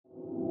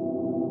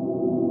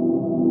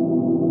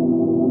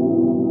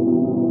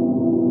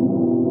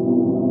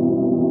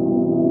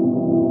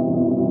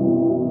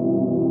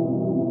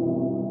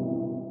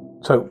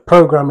So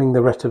programming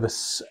the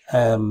RETEVIS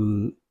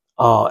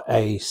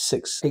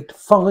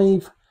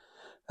RA685.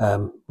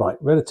 Right,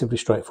 relatively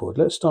straightforward.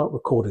 Let's start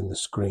recording the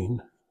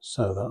screen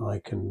so that I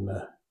can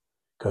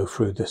go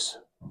through this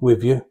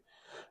with you.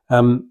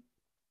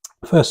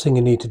 First thing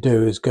you need to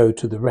do is go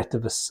to the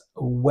RETEVIS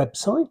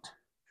website,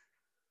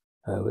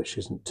 which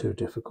isn't too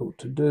difficult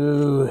to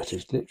do. It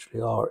is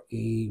literally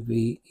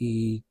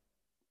R-E-V-E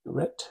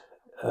RET.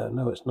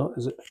 No, it's not,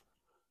 is it?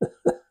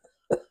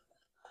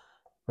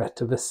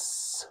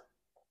 RETEVIS.com.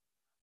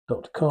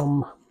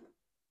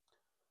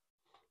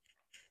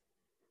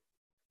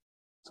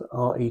 So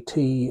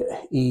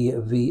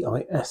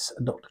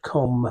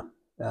RETEVIS.com.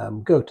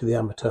 Go to the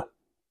amateur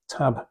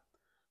tab,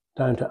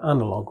 down to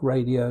analog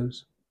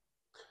radios.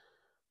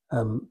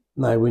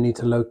 Now we need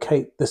to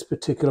locate this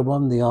particular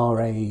one, the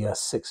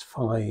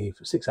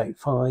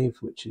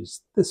RA685, which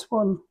is this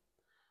one.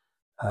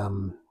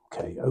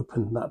 Okay,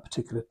 open that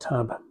particular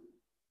tab.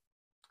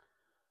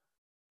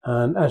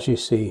 And as you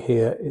see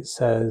here, it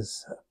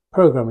says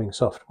programming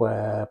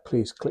software,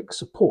 please click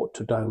support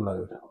to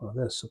download. Well,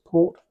 there's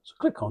support, so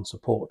click on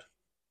support.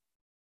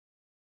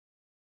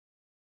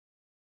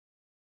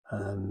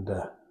 And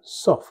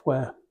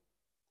software,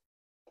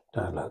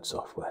 download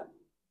software.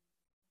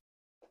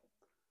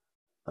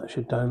 That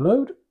should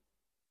download.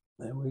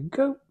 There we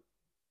go.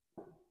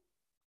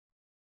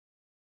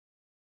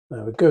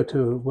 Now we go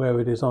to where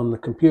it is on the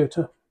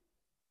computer.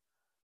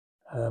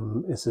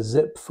 It's a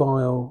zip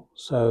file,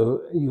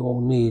 so you'll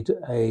need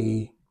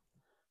an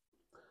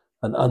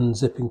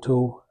unzipping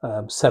tool,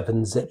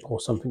 7-zip or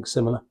something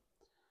similar,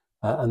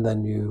 and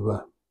then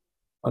you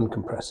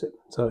uncompress it.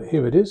 So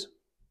here it is,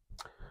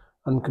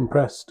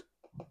 uncompressed.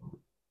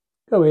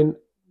 Go in,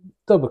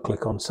 double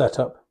click on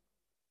setup,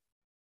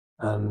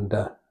 and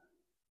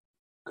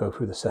go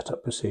through the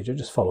setup procedure.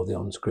 Just follow the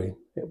on screen,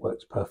 it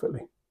works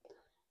perfectly.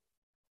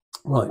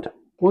 Right,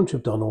 once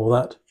you've done all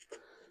that,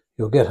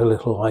 you'll get a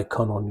little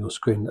icon on your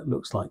screen that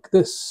looks like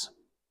this.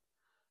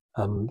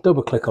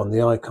 Double click on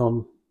the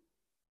icon.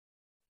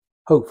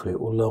 Hopefully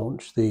it will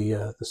launch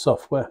the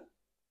software.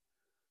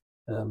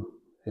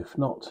 If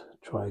not,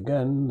 try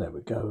again. There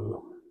we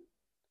go.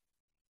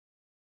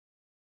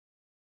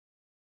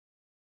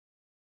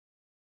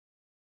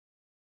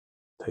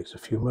 Takes a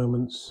few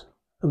moments,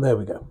 and there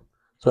we go.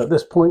 So at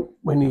this point,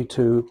 we need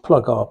to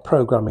plug our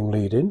programming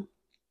lead in.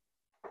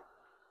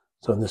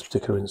 So in this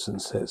particular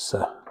instance, it's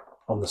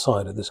on the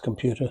side of this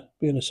computer,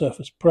 being a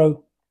Surface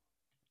Pro.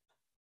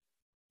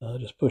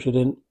 Just push it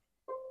in.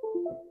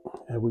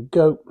 There we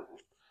go.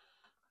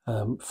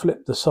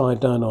 Flip the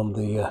side down on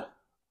the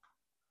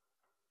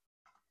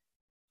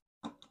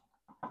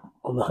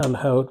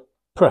handheld.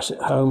 Press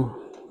it home.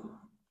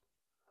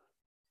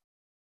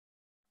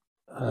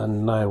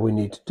 And now we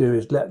need to do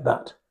is let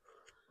that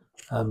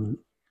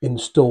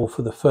install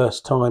for the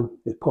first time.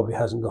 It probably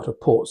hasn't got a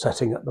port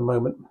setting at the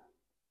moment.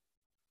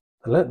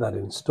 And let that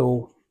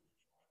install.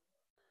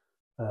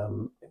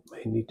 It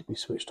may need to be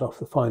switched off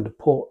to find a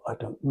port, I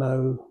don't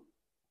know.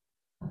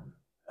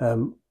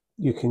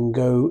 You can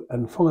go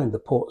and find the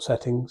port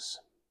settings,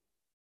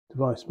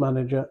 device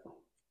manager.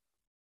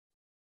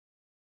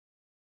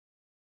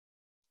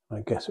 I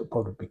guess it'll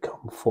probably be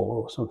COM4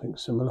 or something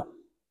similar.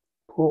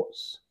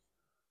 Ports,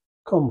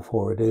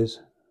 COM4 it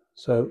is,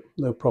 so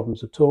no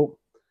problems at all.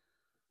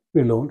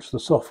 Relaunch the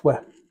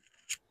software.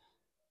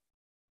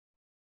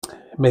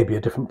 It may be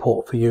a different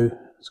port for you,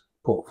 it's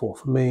port 4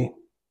 for me.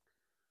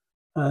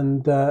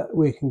 And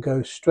we can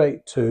go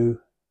straight to,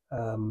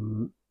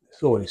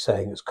 it's already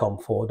saying it's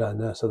COM4 down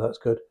there, so that's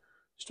good.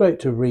 Straight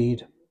to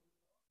read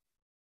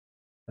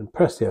and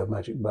press the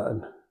magic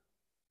button.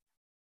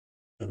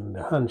 And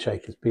the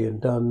handshake is being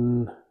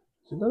done.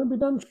 Is it going to be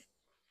done?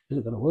 Is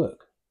it going to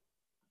work?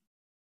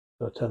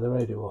 Do I turn the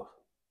radio off?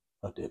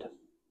 I did.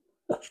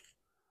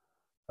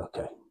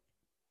 Okay.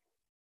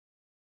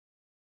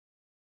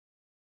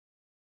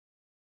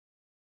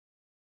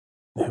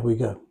 There we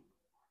go.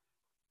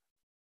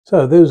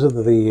 So those are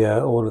the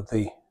all of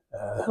the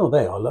oh,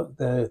 they are. Look,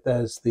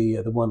 there's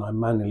the one I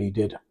manually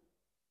did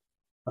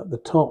at the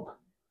top,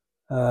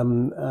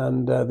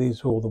 and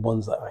these are all the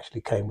ones that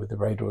actually came with the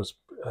radios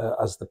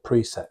as the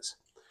presets.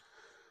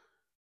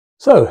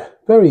 So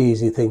very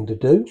easy thing to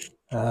do.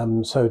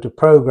 So to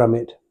program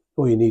it,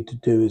 all you need to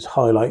do is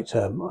highlight.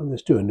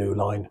 Let's do a new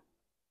line,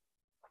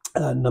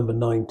 number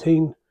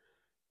 19.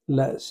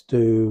 Let's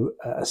do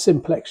a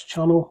simplex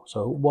channel.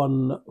 So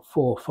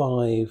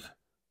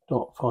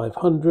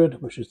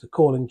 145.500, which is the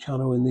calling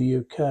channel in the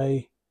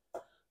UK.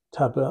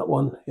 Tab that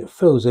one. It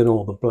fills in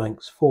all the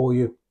blanks for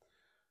you.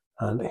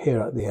 And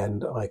here at the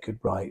end, I could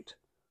write,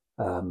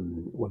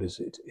 what is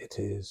it? It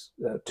is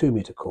 2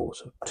 meter call.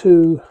 So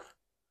 2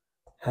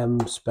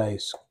 M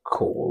space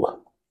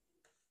call.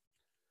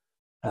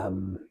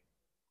 And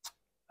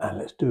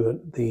let's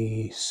do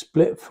the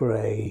split for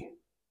a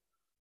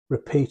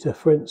repeater,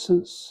 for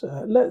instance.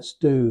 Let's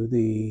do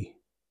the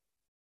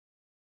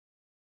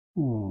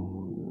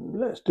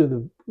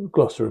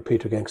glossary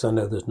repeater again, because I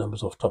know there's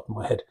numbers off the top of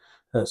my head.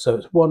 So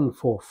it's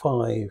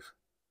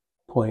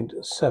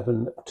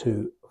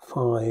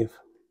 145.725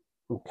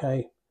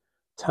 Okay,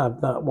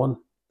 tab that one.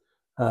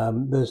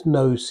 There's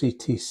no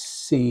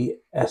CTCSS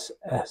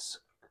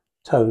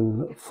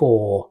tone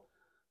for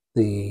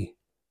the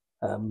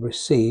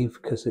receive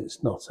because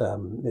it's not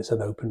it's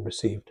an open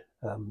received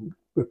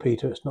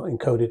repeater, it's not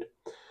encoded.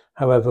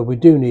 However, we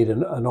do need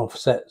an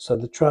offset, so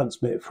the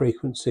transmit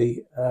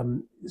frequency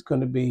is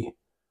going to be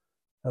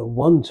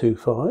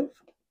 125,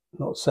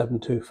 not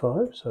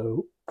 725,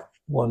 so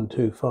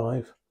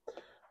 125,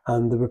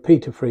 and the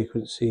repeater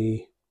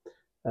frequency,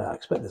 I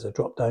expect there's a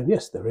drop down,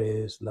 yes there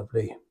is,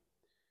 lovely,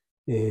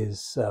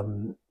 is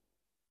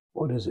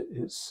what is it,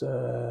 it's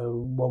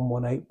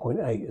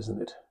 118.8,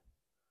 isn't it?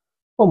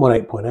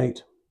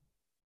 118.8.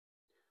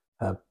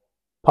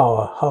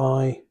 Power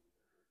high.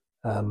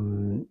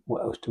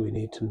 What else do we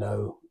need to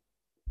know?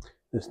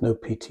 There's no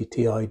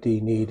PTT ID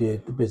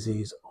needed. The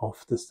busy's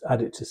off. This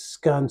add it to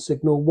scan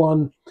signal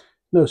 1.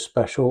 No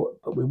special,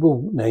 but we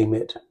will name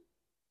it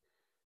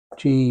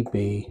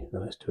GB.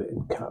 Now let's do it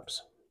in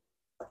caps.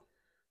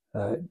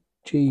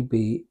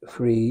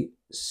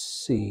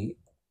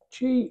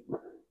 GB3CG,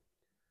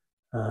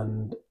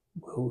 and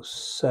we'll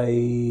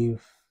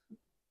save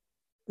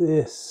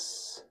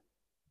this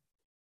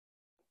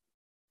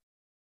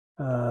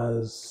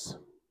as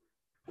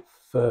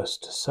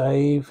first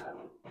save.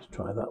 Let's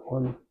try that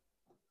one.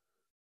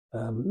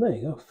 There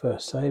you go,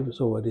 first save is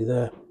already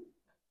there.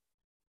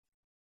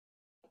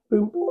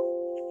 Boom.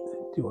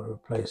 Do you want to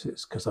replace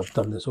it? Because I've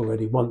done this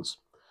already once.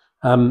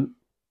 And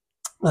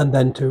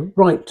then to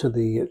write to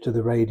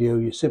the radio,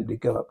 you simply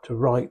go up to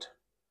write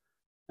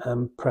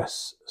and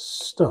press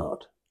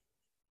start.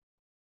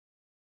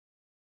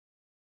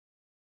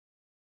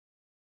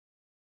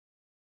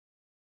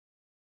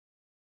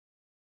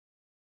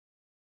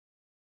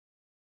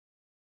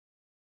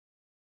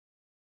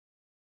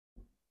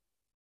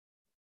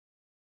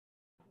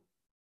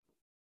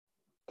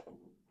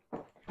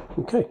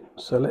 Okay,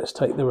 so let's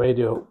take the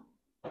radio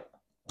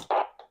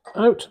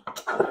out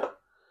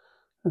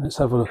and let's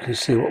have a look and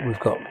see what we've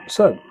got.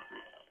 So,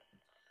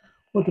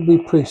 what did we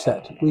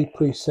preset? We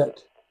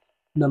preset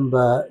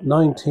number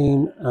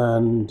 19,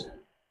 and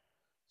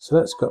so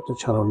let's go up to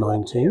channel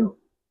 19. 3, 11, 15,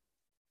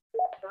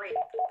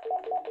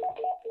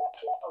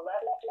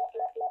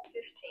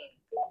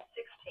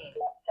 16,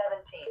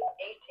 17,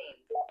 18,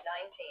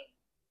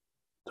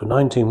 19. So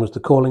 19 was the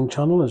calling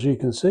channel, as you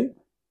can see.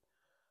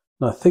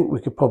 And I think we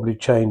could probably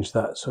change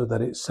that so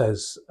that it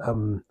says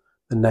the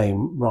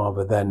name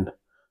rather than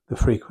the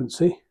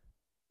frequency.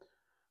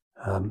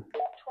 20.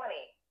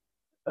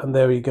 And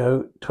there we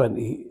go,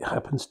 20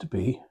 happens to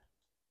be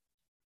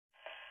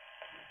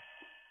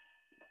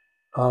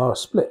our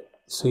split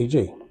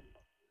CG.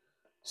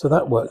 So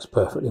that works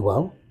perfectly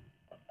well.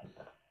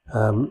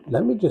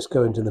 Let me just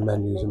go into the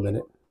menus a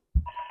minute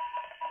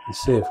and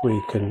see if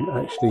we can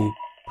actually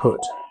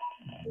put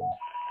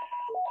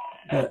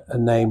a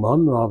name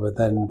on rather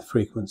than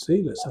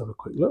frequency. Let's have a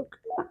quick look.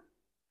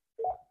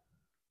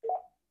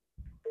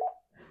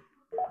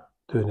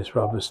 Doing this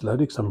rather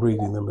slowly because I'm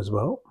reading them as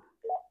well.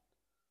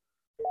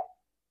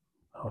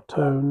 Our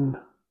tone.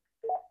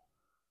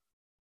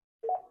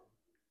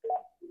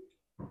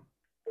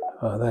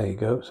 Oh, there you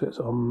go. So it's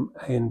on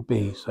A and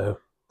B. So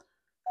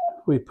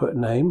if we put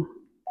name,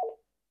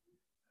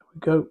 there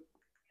we go.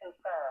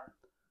 Confirm.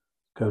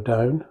 Go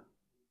down.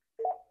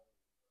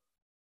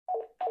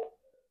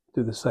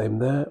 Do the same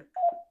there.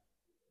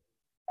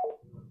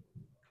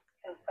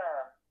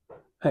 Confirm.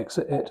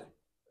 Exit it.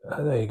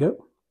 There you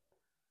go.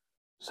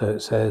 So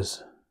it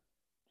says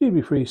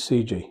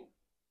GB3CG.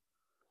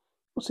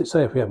 What's it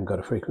say if we haven't got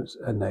a frequency,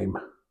 a name?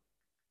 1,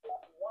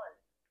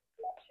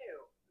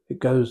 2. It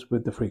goes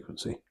with the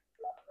frequency. 3,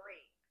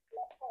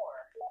 4,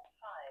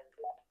 5,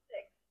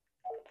 6,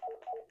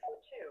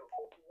 2,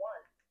 1,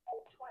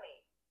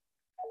 20,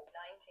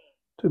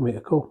 19. 2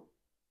 meter call.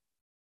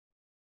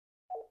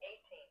 18,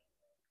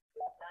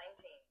 19.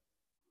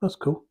 That's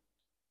cool.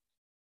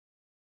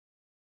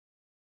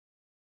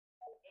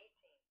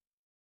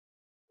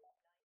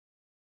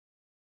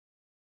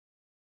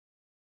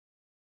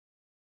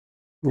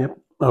 18. Yep.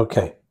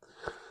 Okay.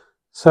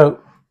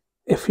 So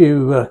if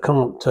you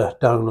can't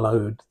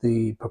download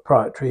the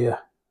proprietary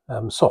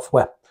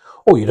software,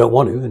 or you don't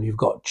want to, and you've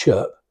got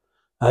Chirp,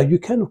 you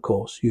can of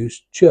course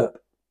use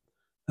Chirp.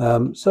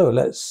 So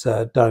let's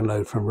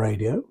download from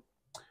radio.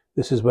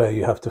 This is where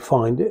you have to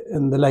find it,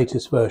 and the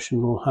latest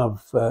version will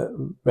have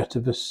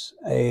RETEVIS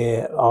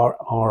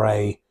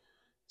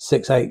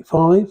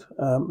RA685,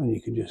 and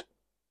you can just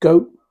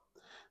go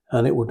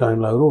and it will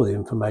download all the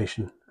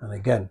information, and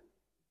again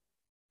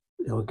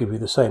it will give you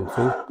the same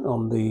thing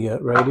on the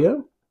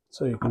radio.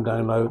 So you can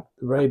download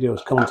the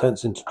radio's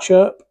contents into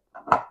Chirp.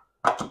 There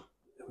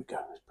we go,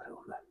 let's put it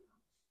on there.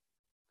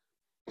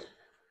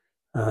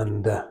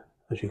 And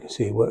as you can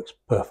see, it works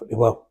perfectly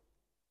well.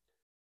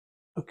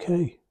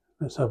 Okay,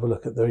 let's have a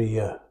look at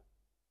the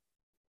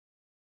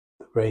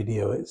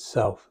radio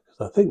itself,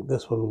 because I think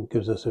this one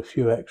gives us a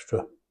few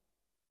extra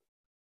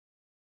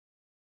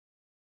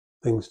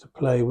things to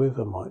play with.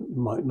 I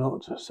might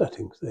not.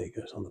 Settings, there you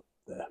go, it's on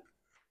there.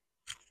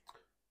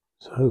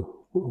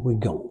 So what have we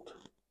got?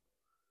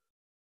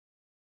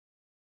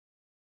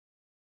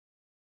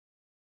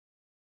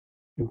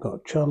 you've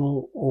got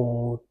channel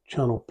or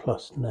channel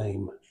plus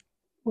name.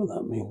 What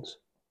that means.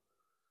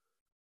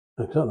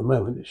 Because at the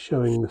moment it's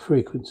showing the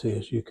frequency,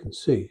 as you can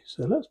see.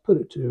 So let's put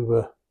it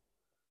to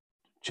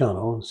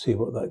channel and see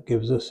what that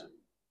gives us.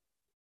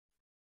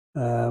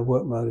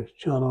 Work mode is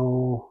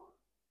channel.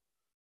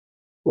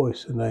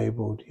 Voice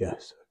enabled,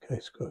 yes. Okay,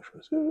 Scotch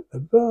was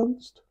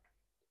advanced.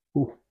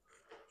 Ooh,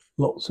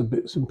 lots of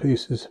bits and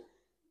pieces.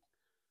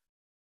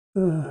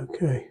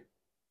 Okay.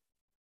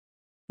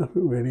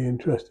 Nothing really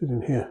interested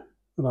in here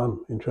that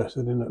I'm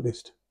interested in, at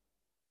least.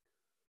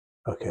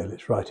 Okay,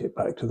 let's write it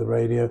back to the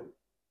radio.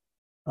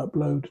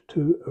 Upload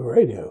to a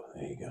radio.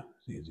 There you go.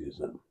 As easy as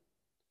that.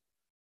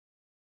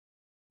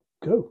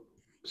 Go.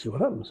 See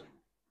what happens.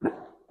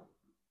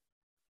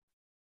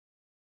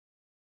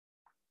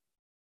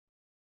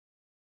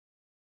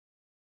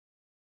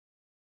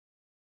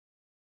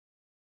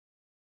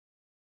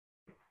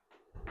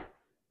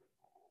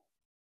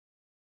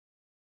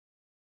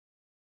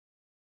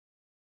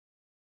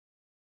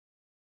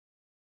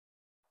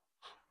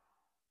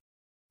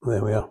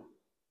 There we are.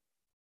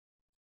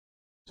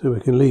 So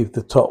we can leave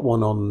the top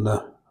one on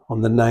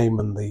the name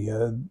and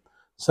the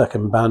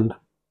second band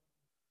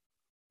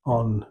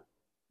on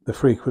the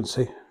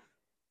frequency.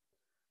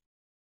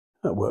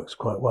 That works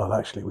quite well.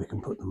 Actually, we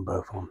can put them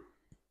both on.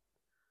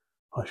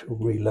 I shall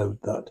reload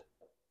that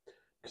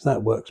because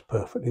that works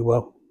perfectly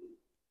well.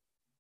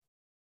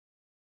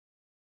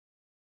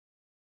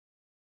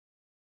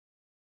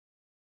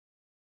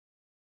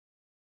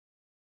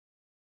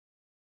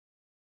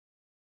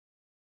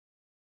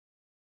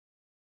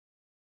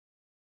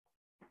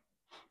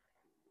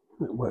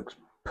 It works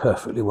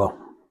perfectly well.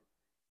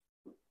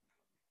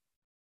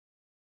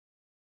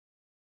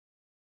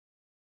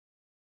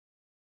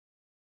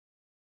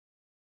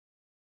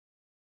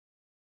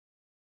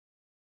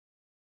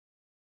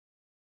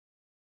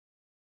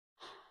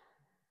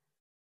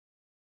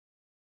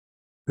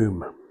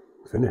 Boom.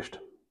 Finished.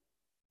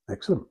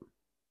 Excellent.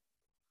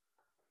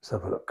 Let's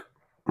have a look.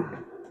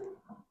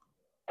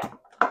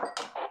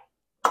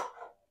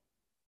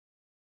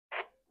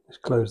 Let's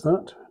close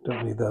that.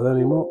 Don't need that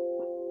anymore.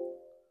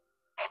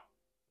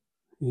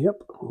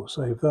 Yep, we'll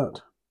save that.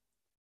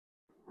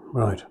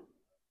 Right.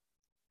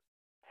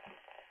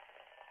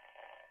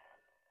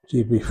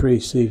 GB3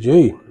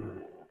 CG.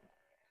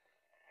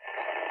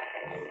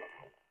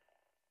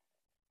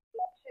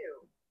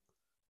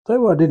 Tell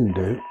you what I didn't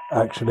do,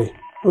 actually.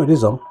 Oh, it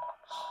is on.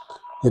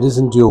 It is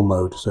in dual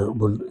mode, so it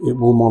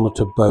will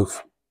monitor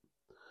both.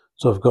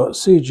 So I've got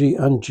CG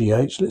and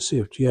GH. Let's see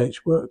if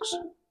GH works.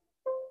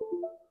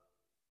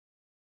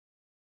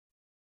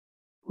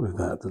 With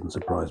that, doesn't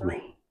surprise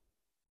me.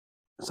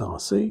 It's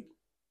RC.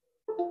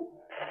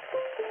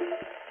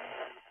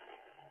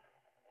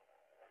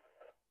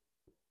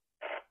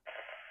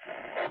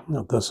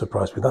 That does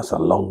surprise me. That's a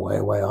long way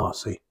away,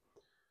 RC.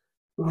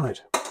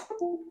 Right.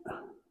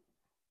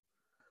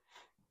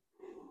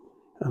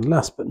 And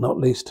last but not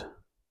least,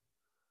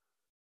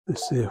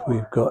 let's see if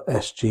we've got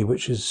SG,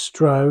 which is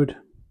Stroud,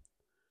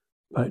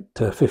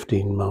 about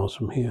 15 miles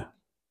from here.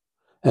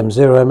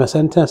 M0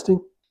 MSN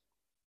testing?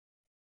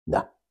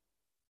 Nah,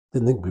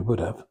 didn't think we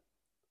would have.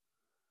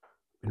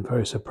 Been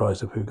very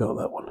surprised if we've got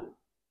that one.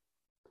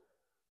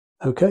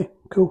 Okay,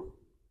 cool.